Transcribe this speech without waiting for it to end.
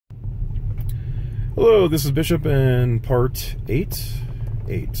Hello, this is Bishop and part 8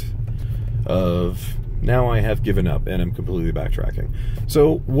 of Now I Have Given Up and I'm completely backtracking.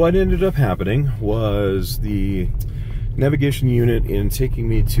 So what ended up happening was the navigation unit in taking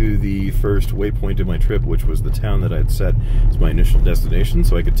me to the first waypoint of my trip, which was the town that I'd set as my initial destination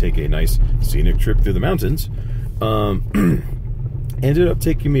so I could take a nice scenic trip through the mountains, ended up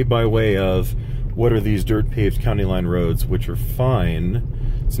taking me by way of what are these dirt paved county line roads, which are fine.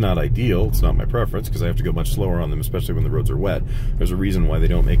 It's not ideal, it's not my preference because I have to go much slower on them, especially when the roads are wet. There's a reason why they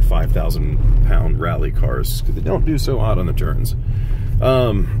don't make 5,000-pound rally cars, because they don't do so hot on the turns.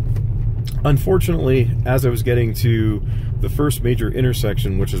 Unfortunately, as I was getting to the first major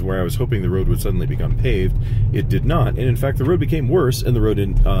intersection, which is where I was hoping the road would suddenly become paved, it did not. And in fact, the road became worse, and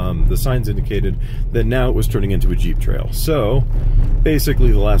the signs indicated that now it was turning into a Jeep trail. So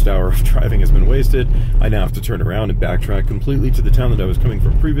basically, the last hour of driving has been wasted. I now have to turn around and backtrack completely to the town that I was coming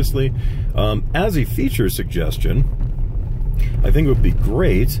from previously. As a feature suggestion, I think it would be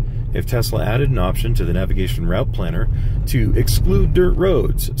great if Tesla added an option to the navigation route planner to exclude dirt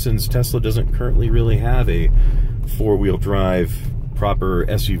roads, since Tesla doesn't currently really have a four-wheel drive proper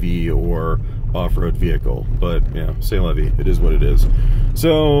SUV or off-road vehicle. But yeah, c'est la vie, it is what it is.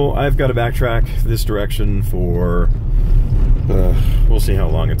 So I've got to backtrack this direction for we'll see how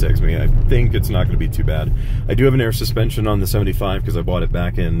long it takes me. I think it's not going to be too bad. I do have an air suspension on the 75 because I bought it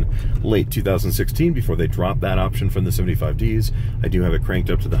back in late 2016 before they dropped that option from the 75Ds. I do have it cranked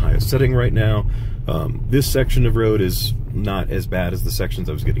up to the highest setting right now. This section of road is not as bad as the sections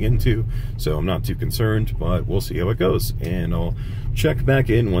I was getting into, so I'm not too concerned, but we'll see how it goes. And I'll check back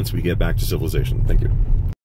in once we get back to civilization. Thank you.